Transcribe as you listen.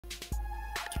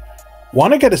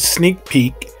Want to get a sneak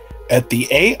peek at the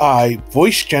AI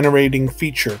voice generating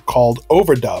feature called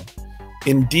Overdub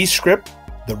in Descript,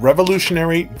 the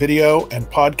revolutionary video and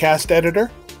podcast editor?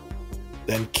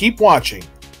 Then keep watching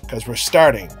because we're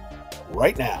starting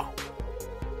right now.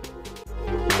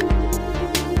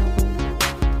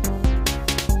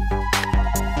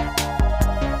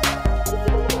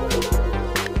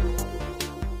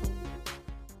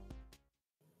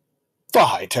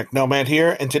 TheHiTechNomad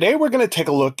here, and today we're going to take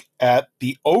a look at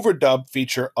the Overdub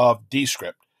feature of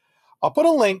Descript. I'll put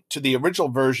a link to the original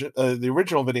version, the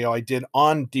original video I did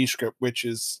on Descript, which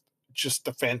is just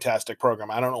a fantastic program.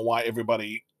 I don't know why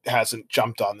everybody hasn't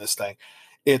jumped on this thing.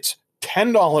 It's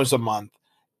 $10 a month,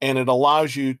 and it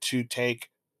allows you to take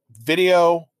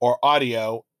video or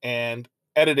audio and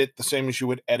edit it the same as you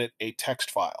would edit a text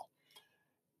file.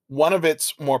 One of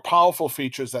its more powerful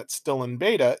features that's still in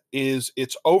beta is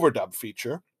its Overdub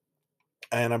feature.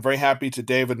 And I'm very happy to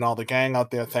David and all the gang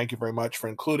out there. Thank you very much for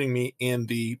including me in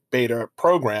the beta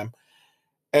program.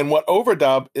 And what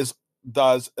Overdub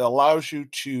does, it allows you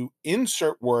to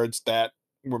insert words that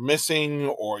were missing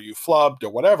or you flubbed or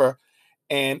whatever,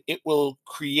 and it will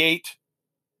create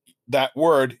that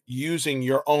word using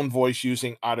your own voice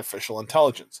using artificial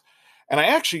intelligence. And I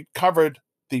actually covered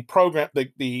the program,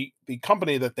 the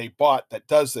company that they bought that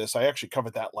does this. I actually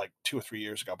covered that like 2 or 3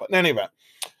 years ago. But in any event,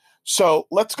 so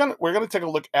we're going to take a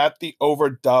look at the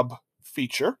Overdub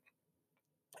feature.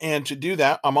 And to do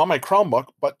that, I'm on my Chromebook,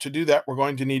 but to do that, we're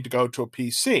going to need to go to a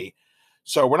PC.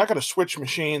 So we're not going to switch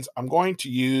machines. I'm going to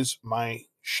use my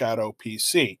Shadow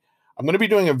PC. I'm going to be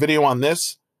doing a video on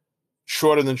this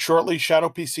shorter than shortly. Shadow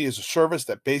PC is a service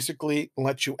that basically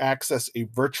lets you access a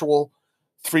virtual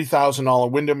 $3,000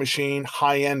 window machine,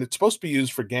 high-end. It's supposed to be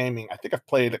used for gaming. I think I've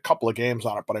played a couple of games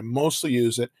on it, but I mostly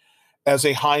use it as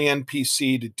a high-end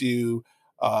PC to do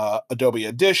Adobe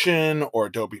Audition or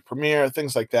Adobe Premiere,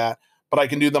 things like that. But I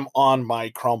can do them on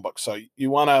my Chromebook. So you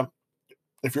want to,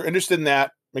 if you're interested in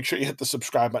that, make sure you hit the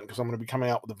subscribe button because I'm going to be coming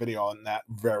out with a video on that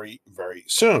very, very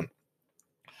soon.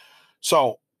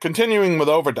 So continuing with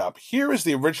Overdub, here is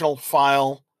the original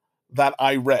file that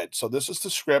I read. So this is the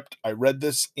script. I read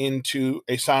this into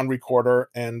a sound recorder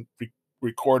and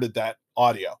recorded that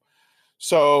audio.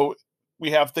 So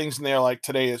we have things in there like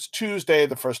today is Tuesday,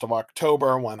 the 1st of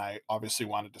October, when I obviously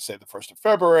wanted to say the 1st of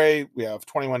February. We have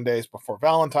 21 days before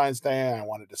Valentine's Day. I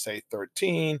wanted to say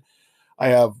 13. I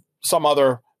have some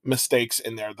other mistakes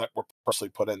in there that were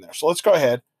personally put in there. So let's go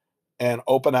ahead and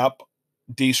open up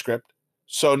Descript.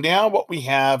 So now what we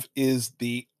have is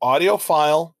the audio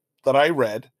file that I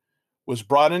read was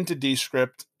brought into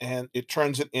Descript, and it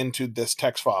turns it into this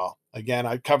text file. Again,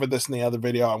 I covered this in the other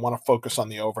video. I want to focus on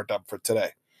the Overdub for today.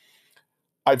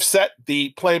 I've set the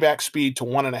playback speed to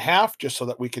 1.5 just so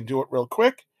that we can do it real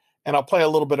quick, and I'll play a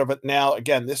little bit of it now.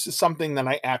 Again, this is something that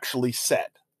I actually said.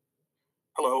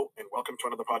 Hello, and welcome to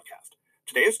another podcast.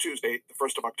 Today is Tuesday, the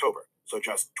 1st of October, so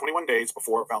just 21 days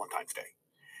before Valentine's Day.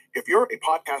 If you're a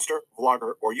podcaster,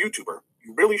 vlogger, or YouTuber,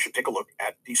 you really should take a look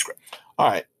at Descript. All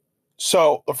right.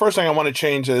 So the first thing I want to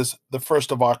change is the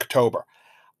 1st of October.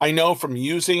 I know from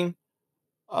using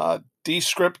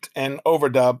Descript and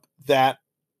Overdub that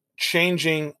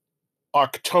changing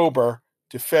October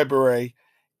to February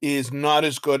is not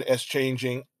as good as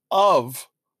changing of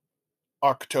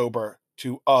October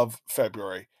to of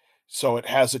February. So it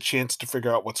has a chance to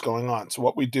figure out what's going on. So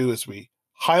what we do is we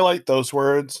highlight those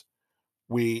words,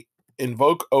 we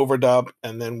invoke Overdub,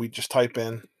 and then we just type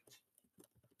in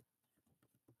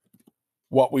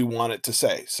what we want it to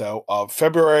say. So of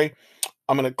February,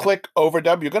 I'm going to click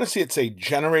Overdub. You're going to see it say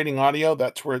generating audio.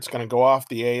 That's where it's going to go off.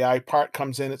 The AI part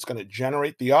comes in. It's going to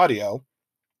generate the audio,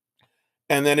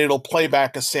 and then it'll play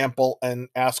back a sample and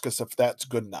ask us if that's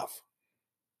good enough.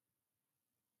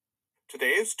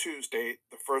 Today is Tuesday,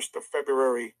 the 1st of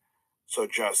February, so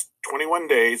just 21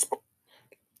 days.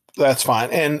 That's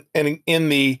fine. And in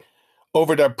the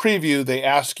Overdub preview, they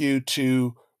ask you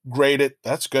to grade it.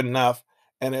 That's good enough.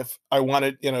 And if I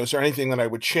wanted, is there anything that I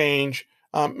would change?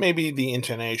 Maybe the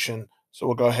intonation. So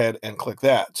we'll go ahead and click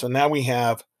that. So now we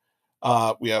have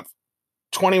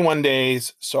 21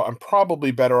 days. So I'm probably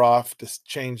better off to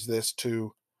change this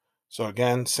to, so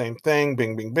again, same thing,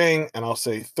 bing, bing, bing. And I'll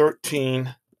say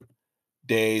 13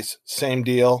 days, same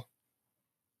deal.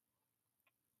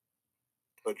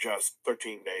 So just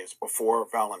 13 days before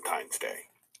Valentine's Day.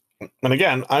 And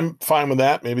again, I'm fine with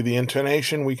that. Maybe the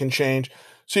intonation we can change.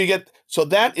 So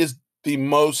that is the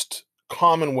most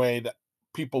common way that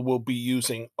people will be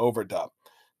using Overdub.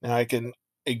 Now I can,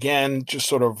 again, just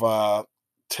sort of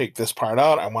take this part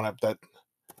out. I want to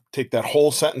take that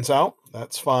whole sentence out.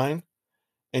 That's fine.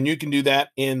 And you can do that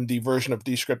in the version of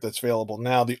Descript that's available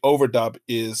now. The overdub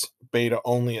is beta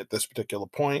only at this particular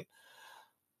point.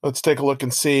 Let's take a look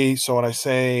and see. So when I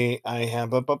say I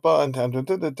have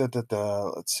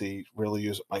let's see, really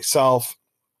use it myself.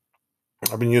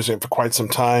 I've been using it for quite some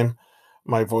time.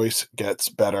 My voice gets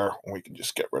better. We can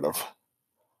just get rid of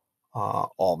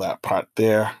all that part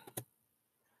there.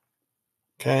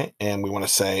 Okay, and we want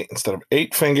to say instead of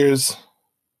 8 fingers,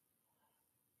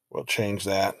 we'll change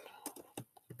that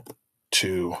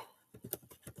to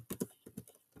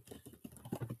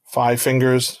 5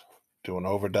 fingers. Do an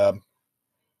overdub.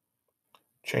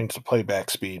 Change the playback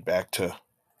speed back to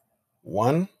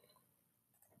 1.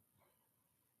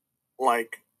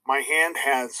 Like, my hand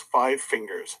has 5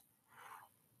 fingers.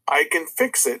 I can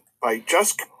fix it by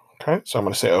just... Okay, so I'm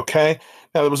going to say okay.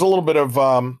 Now, there was a little bit of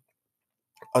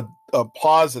a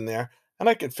pause in there, and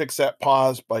I can fix that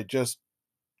pause by just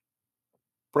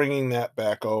bringing that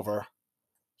back over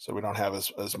so we don't have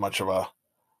as much of a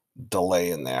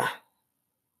delay in there.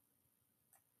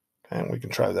 Okay, and we can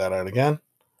try that out again.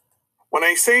 When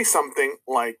I say something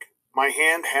like, my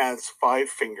hand has 5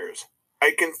 fingers,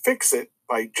 I can fix it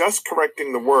by just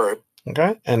correcting the word.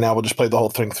 Okay, and now we'll just play the whole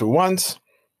thing through once.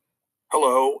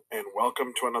 Hello, and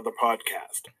welcome to another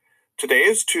podcast. Today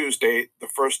is Tuesday, the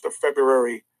 1st of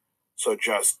February, so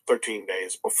just 13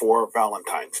 days before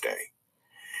Valentine's Day.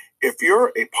 If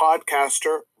you're a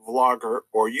podcaster, vlogger,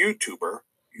 or YouTuber,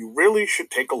 you really should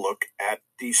take a look at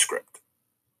Descript.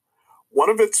 One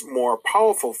of its more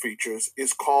powerful features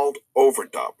is called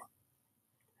Overdub.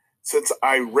 Since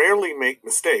I rarely make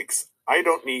mistakes, I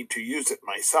don't need to use it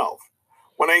myself.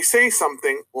 When I say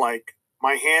something like,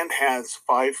 my hand has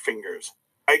 5 fingers,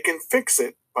 I can fix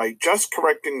it by just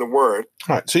correcting the word.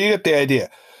 All right, so you get the idea.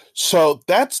 So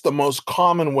that's the most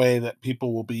common way that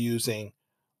people will be using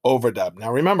overdub.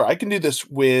 Now remember, I can do this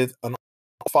with an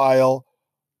file,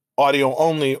 audio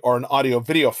only, or an audio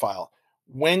video file.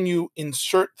 When you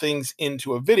insert things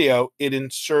into a video, it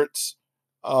inserts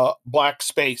black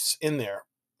space in there.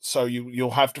 So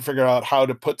you'll have to figure out how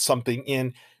to put something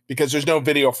in because there's no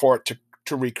video for it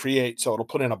to recreate. So it'll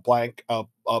put in a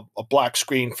black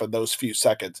screen for those few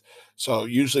seconds. So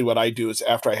usually what I do is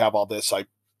after I have all this, I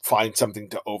find something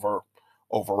to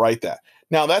overwrite that.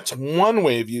 Now that's one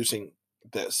way of using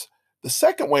this. The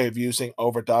second way of using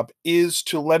overdub is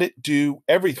to let it do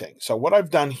everything. So what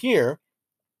I've done here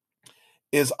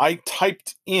is I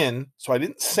typed in, so I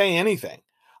didn't say anything.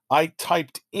 I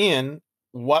typed in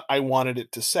what I wanted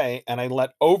it to say, and I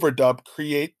let overdub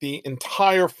create the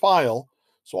entire file.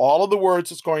 So all of the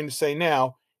words it's going to say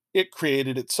now, it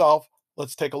created itself.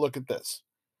 Let's take a look at this.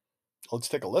 Let's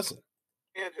take a listen.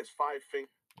 And his 5 fingers.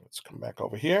 Let's come back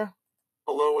over here.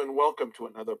 Hello and welcome to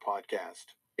another podcast.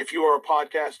 If you are a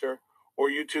podcaster or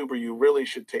YouTuber, you really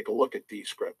should take a look at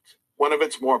Descript. One of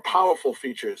its more powerful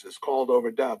features is called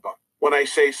Overdub. When I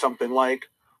say something like,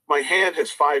 my hand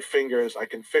has 5 fingers, I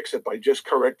can fix it by just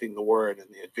correcting the word, and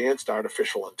the advanced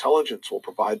artificial intelligence will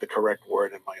provide the correct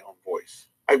word in my own voice.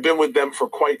 I've been with them for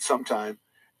quite some time,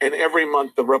 and every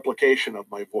month the replication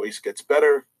of my voice gets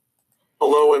better.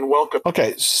 Hello and welcome.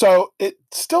 Okay, so it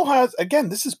still has, again,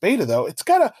 this is beta though. It's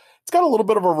got a little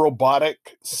bit of a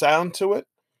robotic sound to it.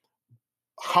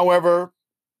 However,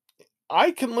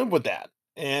 I can live with that.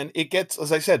 And it gets,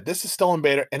 as I said, this is still in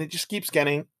beta and it just keeps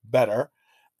getting better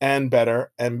and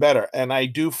better and better. And I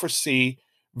do foresee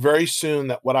very soon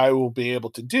that what I will be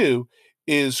able to do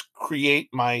is create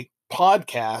my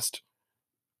podcast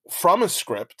from a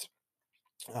script.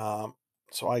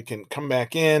 So I can come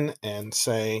back in and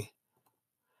say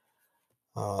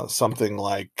something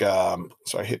like,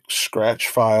 so I hit scratch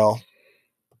file.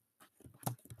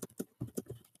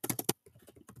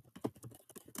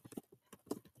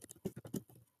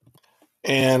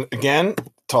 And again,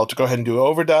 tell it to go ahead and do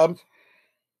overdub.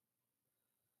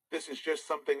 This is just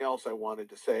something else I wanted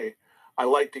to say. I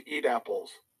like to eat apples.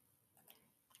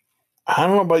 I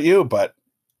don't know about you, but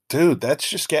dude, that's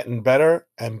just getting better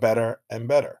and better and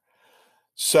better.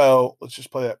 So let's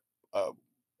just play that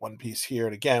one piece here.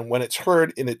 And again, when it's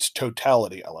heard in its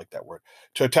totality, I like that word,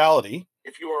 totality.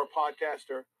 If you are a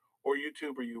podcaster or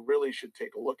YouTuber, you really should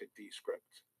take a look at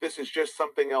Descript. This is just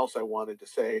something else I wanted to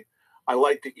say. I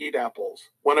like to eat apples.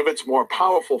 One of its more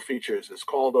powerful features is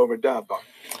called Overdub.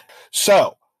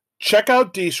 So check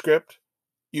out Descript.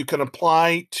 You can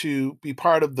apply to be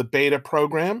part of the beta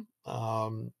program.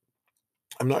 I'm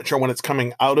not sure when it's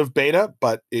coming out of beta,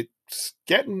 but it's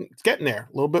getting there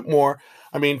a little bit more.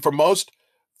 I mean, for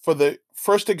the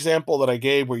first example that I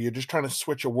gave where you're just trying to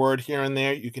switch a word here and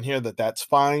there, you can hear that that's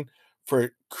fine.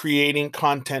 For creating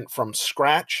content from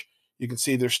scratch, you can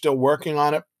see they're still working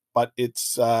on it, but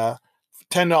it's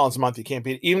 $10 a month, you can't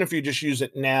beat it. Even if you just use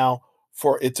it now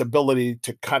for its ability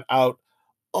to cut out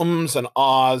ums and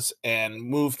ahs and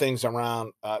move things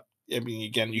around. I mean,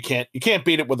 again, you can't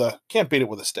beat it with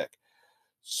a stick.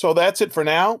 So that's it for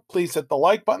now. Please hit the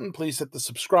like button. Please hit the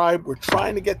subscribe. We're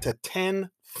trying to get to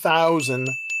 10,000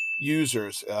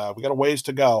 users. We got a ways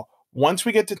to go. Once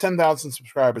we get to 10,000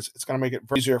 subscribers, it's going to make it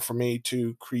easier for me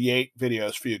to create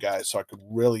videos for you guys, so I could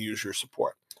really use your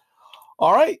support.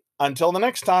 All right. Until the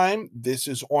next time, this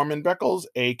is Orman Beckles,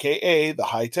 aka the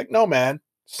High Tech Nomad,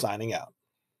 signing out.